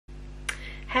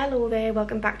Hello there,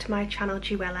 welcome back to my channel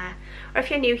Juella, or if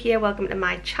you're new here, welcome to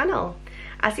my channel.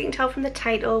 As you can tell from the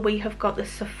title, we have got the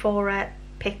Sephora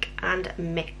pick and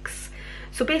mix.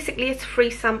 So basically it's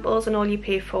free samples and all you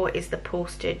pay for is the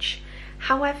postage.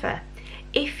 However,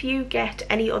 if you get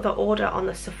any other order on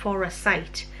the Sephora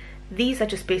site, these are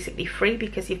just basically free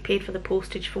because you've paid for the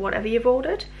postage for whatever you've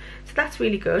ordered. So that's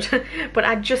really good. But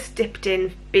I just dipped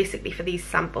in basically for these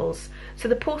samples. So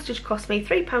the postage cost me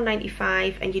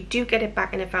 £3.95 and you do get it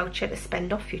back in a voucher to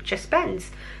spend off future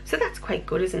spends. So that's quite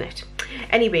good, isn't it?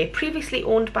 Anyway, previously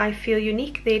owned by Feel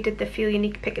Unique, they did the Feel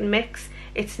Unique pick and mix.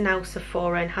 It's now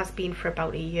Sephora and has been for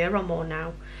about a year or more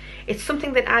now. It's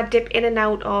something that I dip in and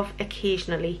out of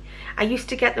occasionally. I used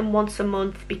to get them once a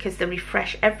month because they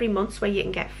refresh every month, where you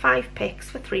can get 5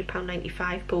 picks for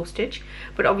 £3.95 postage,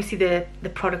 but obviously the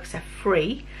products are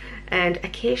free, and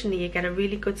occasionally you get a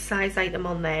really good size item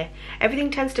on there.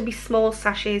 Everything tends to be small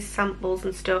sachets, samples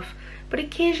and stuff, but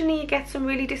occasionally you get some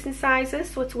really decent sizes,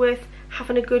 so it's worth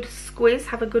having a good squiz,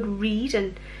 have a good read,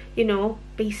 and you know,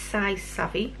 be size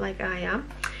savvy like I am,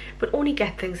 but only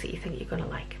get things that you think you're gonna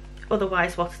like.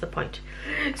 Otherwise, what's the point?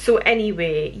 So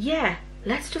anyway, yeah,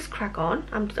 let's just crack on.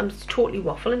 I'm totally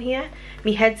waffling here.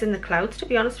 My head's in the clouds, to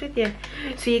be honest with you.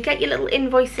 So you get your little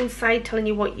invoice inside telling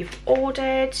you what you've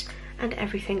ordered, and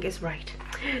everything is right.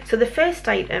 So the first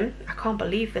item, I can't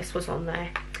believe this was on there.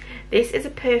 This is a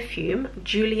perfume,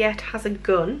 Juliet Has a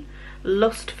Gun,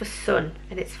 Lust for Sun,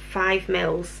 and it's 5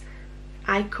 mils.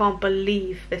 I can't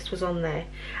believe this was on there.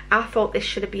 I thought this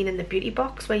should have been in the beauty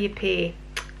box where you pay,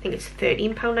 I think it's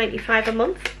 £13.95 a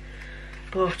month,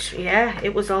 but yeah,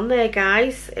 it was on there,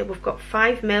 guys. We've got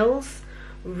 5 mils,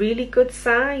 really good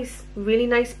size, really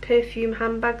nice perfume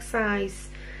handbag size,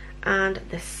 and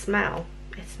the smell,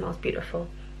 it smells beautiful.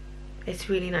 It's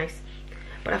really nice,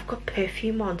 but I've got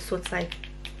perfume on, so it's like,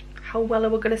 how well are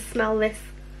we going to smell this?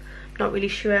 Not really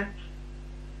sure.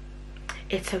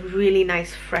 It's a really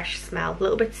nice fresh smell, a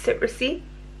little bit citrusy,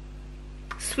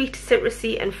 sweet,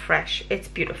 citrusy and fresh. It's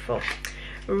beautiful.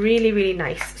 Really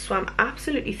nice. So I'm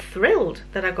absolutely thrilled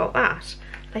that I got that.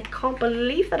 I can't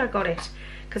believe that I got it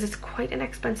because it's quite an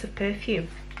expensive perfume.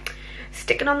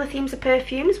 Sticking on the themes of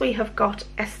perfumes, we have got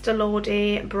Estee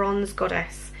Lauder Bronze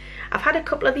Goddess. I've had a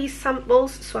couple of these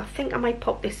samples, so I think I might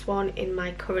pop this one in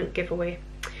my current giveaway.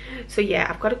 So yeah,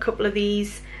 I've got a couple of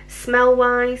these. Smell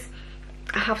wise,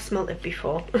 I have smelled it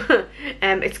before.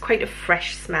 It's quite a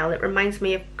fresh smell. It reminds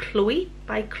me of Chloe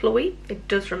by Chloe. It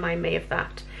does remind me of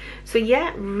that. So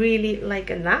yeah, really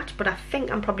liking that, but I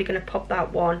think I'm probably going to pop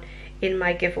that one in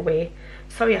my giveaway.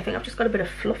 Sorry, I think I've just got a bit of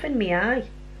fluff in my eye.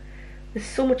 There's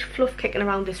so much fluff kicking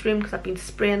around this room because I've been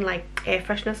spraying like air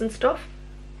fresheners and stuff.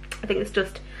 I think it's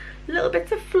just little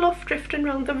bits of fluff drifting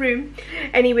around the room.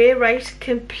 Anyway, right,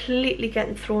 completely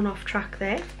getting thrown off track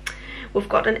there. We've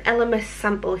got an Elemis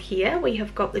sample here. We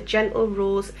have got the Gentle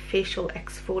Rose Facial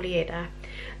Exfoliator.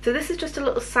 So this is just a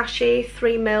little sachet,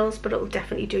 3 mils, but it'll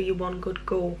definitely do you one good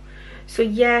go. So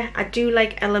yeah, I do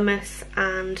like Elemis,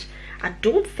 and I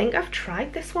don't think I've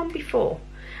tried this one before.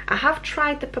 I have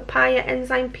tried the Papaya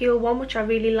Enzyme Peel one, which I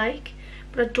really like,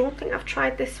 but I don't think I've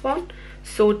tried this one.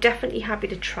 So definitely happy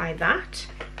to try that.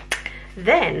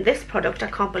 Then this product,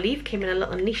 I can't believe, came in a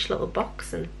little niche little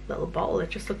box and little bottle.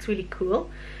 It just looks really cool.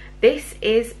 This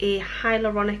is a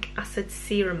hyaluronic acid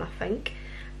serum, I think.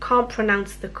 Can't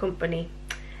pronounce the company.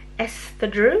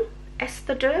 Esthaderm?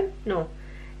 No,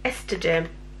 Esthaderm.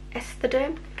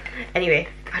 Anyway,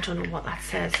 I don't know what that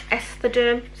says.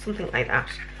 Esthaderm, something like that.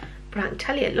 But I can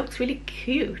tell you, it looks really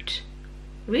cute.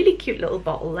 Really cute little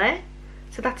bottle there.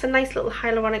 So that's a nice little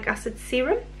hyaluronic acid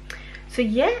serum. So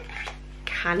yeah,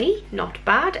 canny, not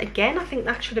bad. Again, I think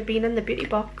that should have been in the beauty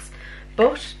box,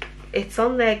 but it's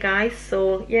on there, guys.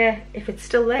 So yeah, if it's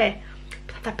still there,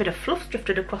 that bit of fluff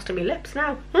drifted across to my lips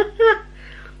now.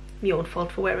 My own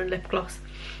fault for wearing lip gloss.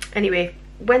 Anyway,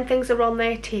 when things are on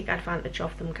there, take advantage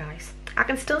of them, guys. I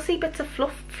can still see bits of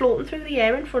fluff floating through the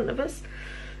air in front of us.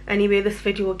 Anyway, this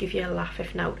video will give you a laugh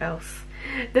if not else.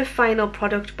 The final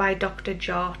product by Dr.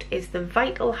 Jart is the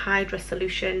Vital Hydra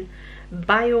Solution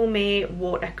Biome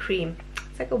Water Cream.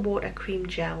 It's like a water cream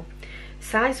gel.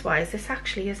 Size wise, this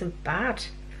actually isn't bad.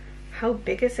 How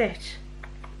big is it?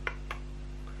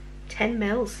 10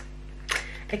 mils.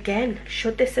 Again,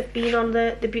 should this have been on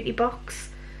the beauty box?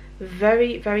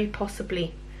 Very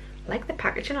possibly. I like the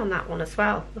packaging on that one as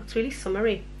well. Looks really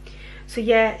summery. So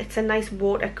yeah, it's a nice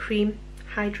water cream,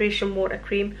 hydration water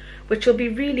cream, which will be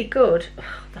really good. Ugh,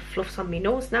 the fluff's on my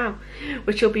nose now.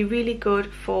 Which will be really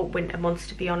good for winter months,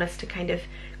 to be honest, to kind of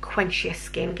quench your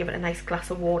skin, give it a nice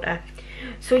glass of water.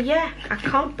 So yeah, I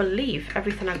can't believe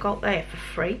everything I got there for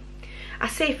free. I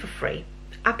say for free.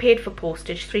 I paid for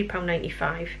postage,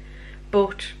 £3.95,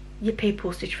 but you pay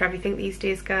postage for everything these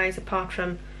days, guys, apart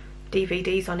from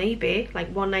DVDs on eBay,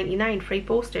 like £1.99 free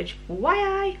postage.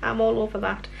 Why I'm all over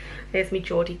that. There's me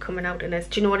Geordie coming out in this.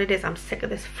 Do you know what it is? I'm sick of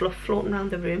this fluff floating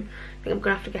around the room. I think I'm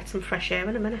gonna have to get some fresh air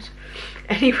in a minute.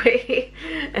 Anyway,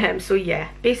 so yeah,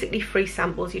 basically free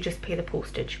samples, you just pay the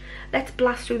postage. Let's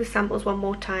blast through the samples one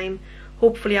more time.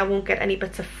 Hopefully I won't get any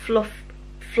bits of fluff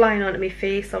flying onto my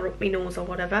face or up my nose or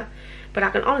whatever, but I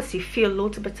can honestly feel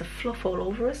loads of bits of fluff all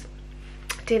over us.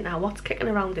 I don't know what's kicking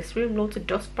around this room. Loads of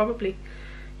dust probably.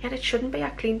 Yet it shouldn't be,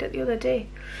 I cleaned it the other day.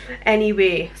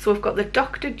 Anyway, so we've got the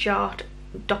Dr. Jart,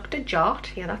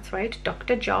 yeah that's right,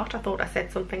 Dr. Jart, I thought I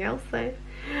said something else there.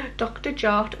 Dr.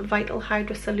 Jart Vital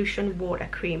Hydra Solution Water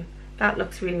Cream. That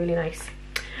looks really, really nice.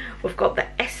 We've got the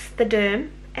Esthaderm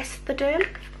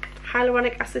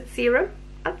Hyaluronic Acid Serum.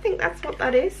 I think that's what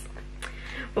that is.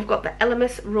 We've got the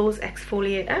Elemis Rose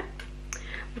Exfoliator.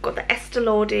 We've got the Estee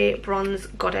Lauder Bronze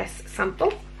Goddess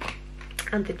Sample.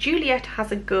 And the Juliet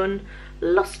Has a Gun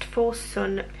Lust for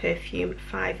Sun Perfume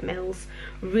 5ml.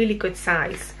 Really good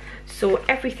size. So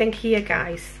everything here,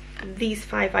 guys, these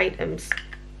 5 items,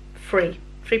 free.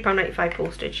 £3.95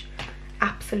 postage.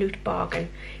 Absolute bargain.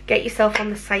 Get yourself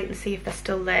on the site and see if they're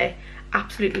still there.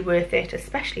 Absolutely worth it,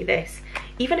 especially this.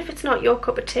 Even if it's not your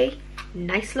cup of tea,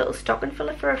 nice little stocking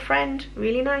filler for a friend.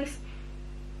 Really nice.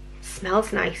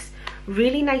 Smells nice.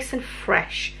 Really nice and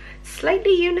fresh.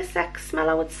 Slightly unisex smell,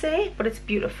 I would say, but it's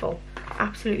beautiful.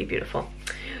 Absolutely beautiful.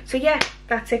 So yeah,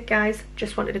 that's it, guys.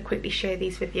 Just wanted to quickly share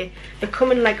these with you. They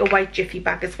come in like a white jiffy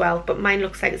bag as well, but mine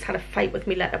looks like it's had a fight with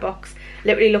my letterbox.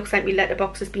 Literally looks like my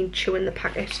letterbox has been chewing the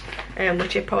packet,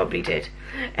 which it probably did.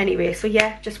 Anyway, so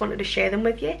yeah, just wanted to share them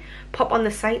with you. Pop on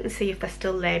the site and see if they're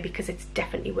still there, because it's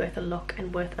definitely worth a look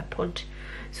and worth a punt.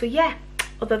 So yeah,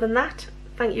 other than that,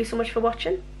 thank you so much for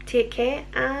watching. Take care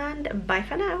and bye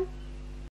for now.